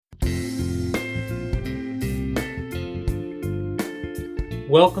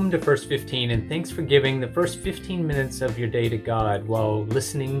Welcome to First 15, and thanks for giving the first 15 minutes of your day to God while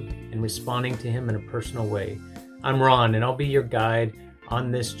listening and responding to Him in a personal way. I'm Ron, and I'll be your guide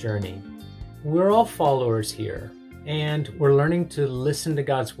on this journey. We're all followers here, and we're learning to listen to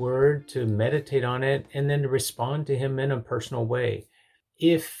God's Word, to meditate on it, and then to respond to Him in a personal way.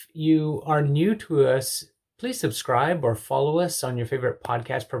 If you are new to us, please subscribe or follow us on your favorite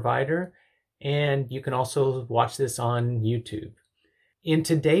podcast provider, and you can also watch this on YouTube. In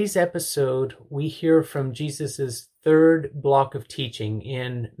today's episode, we hear from Jesus' third block of teaching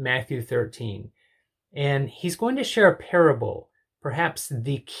in Matthew 13. And he's going to share a parable, perhaps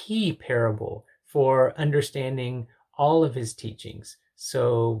the key parable for understanding all of his teachings.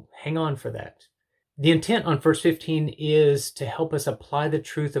 So hang on for that. The intent on First 15 is to help us apply the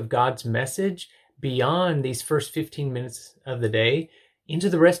truth of God's message beyond these first 15 minutes of the day into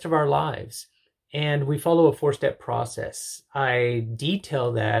the rest of our lives. And we follow a 4-step process. I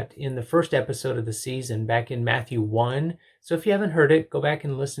detail that in the first episode of the season back in Matthew 1. So if you haven't heard it, go back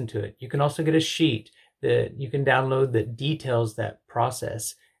and listen to it. You can also get a sheet that you can download that details that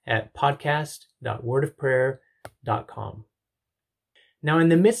process at podcast.wordofprayer.com. Now, in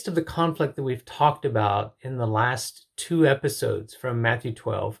the midst of the conflict that we've talked about in the last 2 episodes from Matthew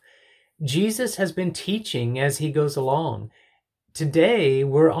 12, Jesus has been teaching as he goes along. Today,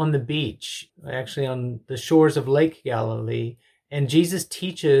 we're on the beach, actually on the shores of Lake Galilee, and Jesus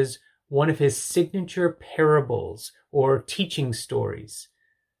teaches one of his signature parables or teaching stories.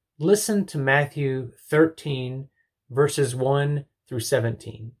 Listen to Matthew 13, verses 1 through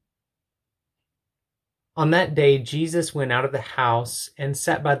 17. On that day, Jesus went out of the house and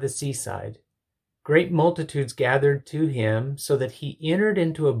sat by the seaside. Great multitudes gathered to him, so that he entered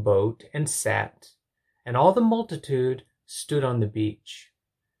into a boat and sat, and all the multitude stood on the beach.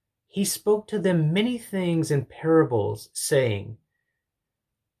 He spoke to them many things in parables, saying,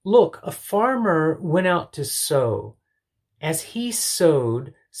 "Look, a farmer went out to sow. As he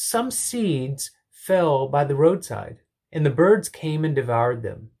sowed, some seeds fell by the roadside, and the birds came and devoured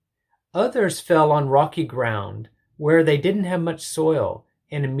them. Others fell on rocky ground, where they didn't have much soil,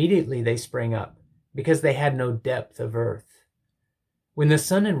 and immediately they sprang up, because they had no depth of earth. When the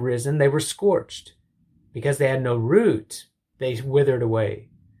sun had risen, they were scorched. Because they had no root, they withered away.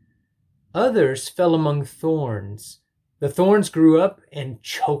 Others fell among thorns. The thorns grew up and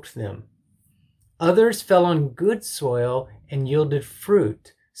choked them. Others fell on good soil and yielded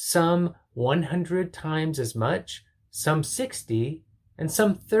fruit, some 100 times as much, some 60, and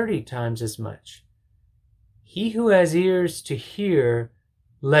some 30 times as much. He who has ears to hear,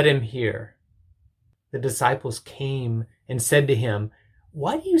 let him hear." The disciples came and said to him,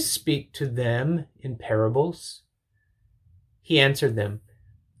 "Why do you speak to them in parables?" He answered them,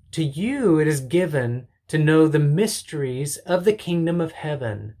 "To you it is given to know the mysteries of the kingdom of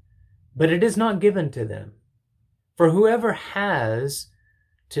heaven, but it is not given to them. For whoever has,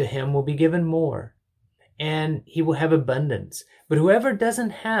 to him will be given more, and he will have abundance. But whoever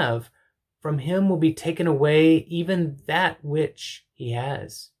doesn't have, from him will be taken away even that which he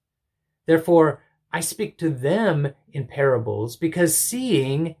has. Therefore, I speak to them in parables, because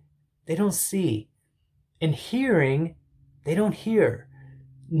seeing, they don't see, and hearing, they don't hear,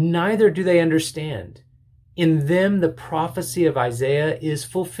 neither do they understand. In them the prophecy of Isaiah is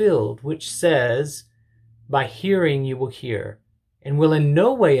fulfilled, which says, 'By hearing you will hear, and will in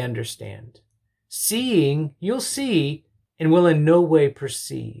no way understand. Seeing you'll see, and will in no way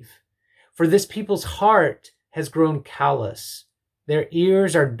perceive. For this people's heart has grown callous. Their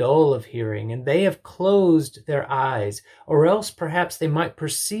ears are dull of hearing, and they have closed their eyes, or else perhaps they might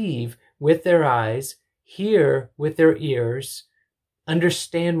perceive with their eyes, hear with their ears,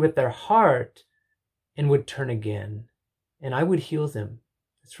 understand with their heart, and would turn again, and I would heal them."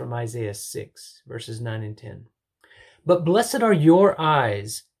 That's from Isaiah 6, verses 9 and 10. "But blessed are your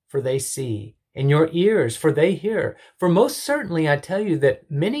eyes, for they see, and your ears, for they hear. For most certainly I tell you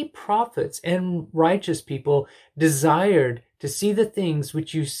that many prophets and righteous people desired to see the things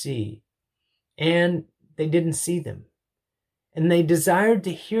which you see, and they didn't see them. And they desired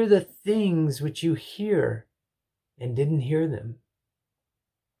to hear the things which you hear, and didn't hear them."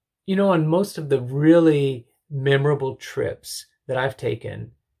 You know, on most of the really memorable trips that I've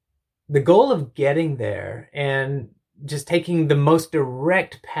taken, the goal of getting there and just taking the most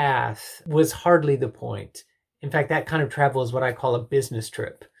direct path was hardly the point. In fact, that kind of travel is what I call a business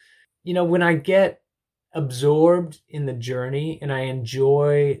trip. You know, when I get absorbed in the journey and I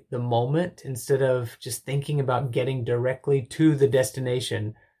enjoy the moment instead of just thinking about getting directly to the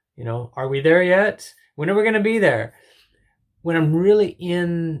destination, you know, are we there yet? When are we going to be there? When I'm really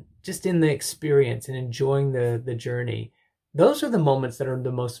in the experience and enjoying the journey, Those are the moments that are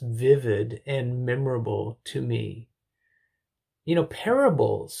the most vivid and memorable to me.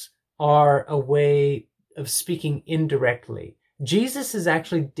 Parables are a way of speaking indirectly. Jesus is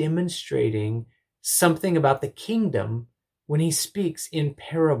actually demonstrating something about the kingdom when he speaks in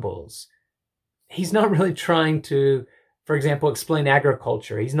parables. He's not really trying to, for example, explain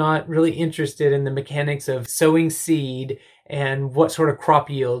agriculture. He's not really interested in the mechanics of sowing seed and what sort of crop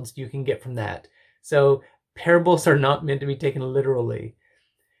yields you can get from that. So parables are not meant to be taken literally.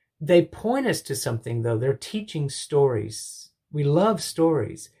 They point us to something, though. They're teaching stories. We love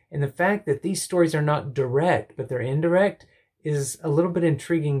stories. And the fact that these stories are not direct, but they're indirect, is a little bit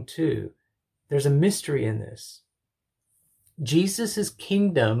intriguing too. There's a mystery in this. Jesus'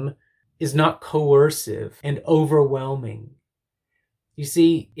 kingdom is not coercive and overwhelming. You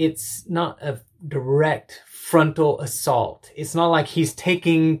see, it's not a direct frontal assault. It's not like he's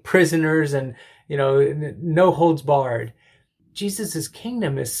taking prisoners and, no holds barred. Jesus'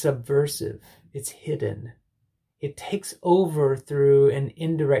 kingdom is subversive. It's hidden. It takes over through an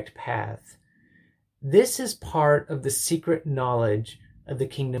indirect path. This is part of the secret knowledge of the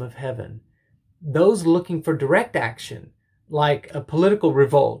kingdom of heaven. Those looking for direct action, like a political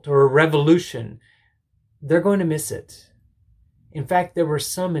revolt or a revolution, they're going to miss it. In fact, there were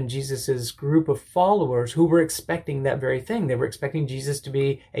some in Jesus' group of followers who were expecting that very thing. They were expecting Jesus to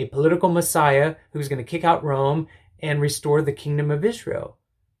be a political Messiah who's going to kick out Rome and restore the kingdom of Israel.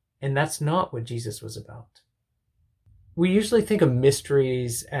 And that's not what Jesus was about. We usually think of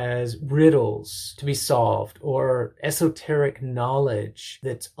mysteries as riddles to be solved or esoteric knowledge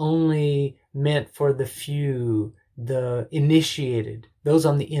that's only meant for the few, the initiated, those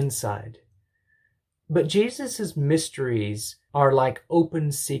on the inside. But Jesus' mysteries are like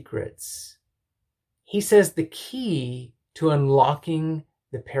open secrets. He says the key to unlocking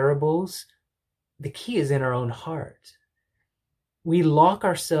the parables, the key is in our own heart. We lock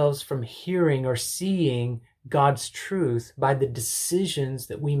ourselves from hearing or seeing God's truth by the decisions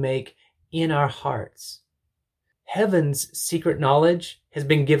that we make in our hearts. Heaven's secret knowledge has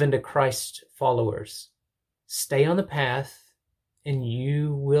been given to Christ's followers. Stay on the path and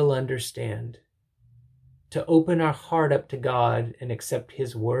you will understand. To open our heart up to God and accept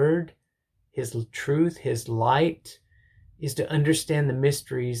His word, His truth, His light, is to understand the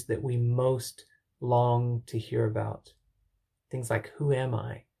mysteries that we most long to hear about. Things like, who am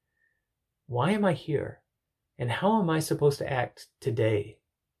I? Why am I here? And how am I supposed to act today?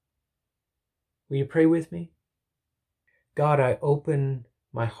 Will you pray with me? God, I open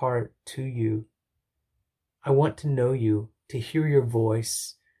my heart to you. I want to know you, to hear your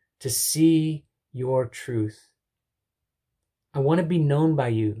voice, to see your truth. I want to be known by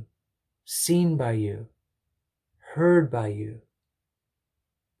you, seen by you, heard by you.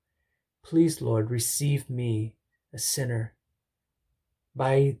 Please, Lord, receive me, a sinner,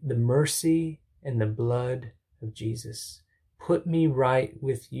 by the mercy and the blood of Jesus. Put me right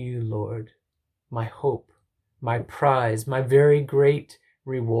with you, Lord, my hope, my prize, my very great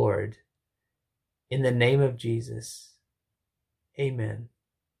reward. In the name of Jesus, amen.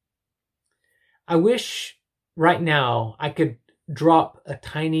 I wish right now I could drop a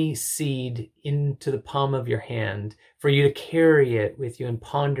tiny seed into the palm of your hand for you to carry it with you and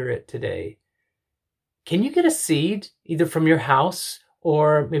ponder it today. Can you get a seed either from your house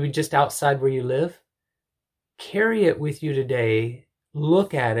or maybe just outside where you live? Carry it with you today,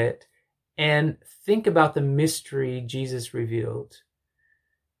 look at it, and think about the mystery Jesus revealed.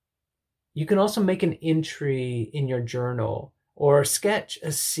 You can also make an entry in your journal or sketch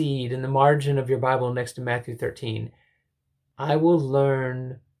a seed in the margin of your Bible next to Matthew 13. I will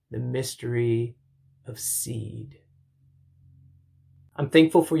learn the mystery of seed. I'm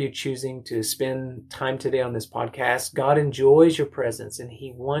thankful for you choosing to spend time today on this podcast. God enjoys your presence and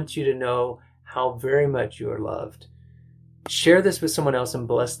He wants you to know how very much you are loved. Share this with someone else and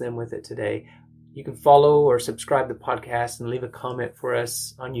bless them with it today. You can follow or subscribe to the podcast and leave a comment for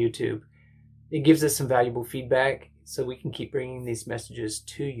us on YouTube. It gives us some valuable feedback so we can keep bringing these messages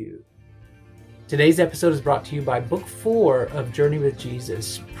to you. Today's episode is brought to you by Book 4 of Journey with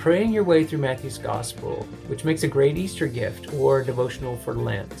Jesus, Praying Your Way Through Matthew's Gospel, which makes a great Easter gift or devotional for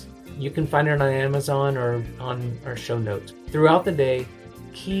Lent. You can find it on Amazon or on our show notes. Throughout the day,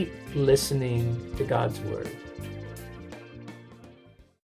 keep listening to God's Word.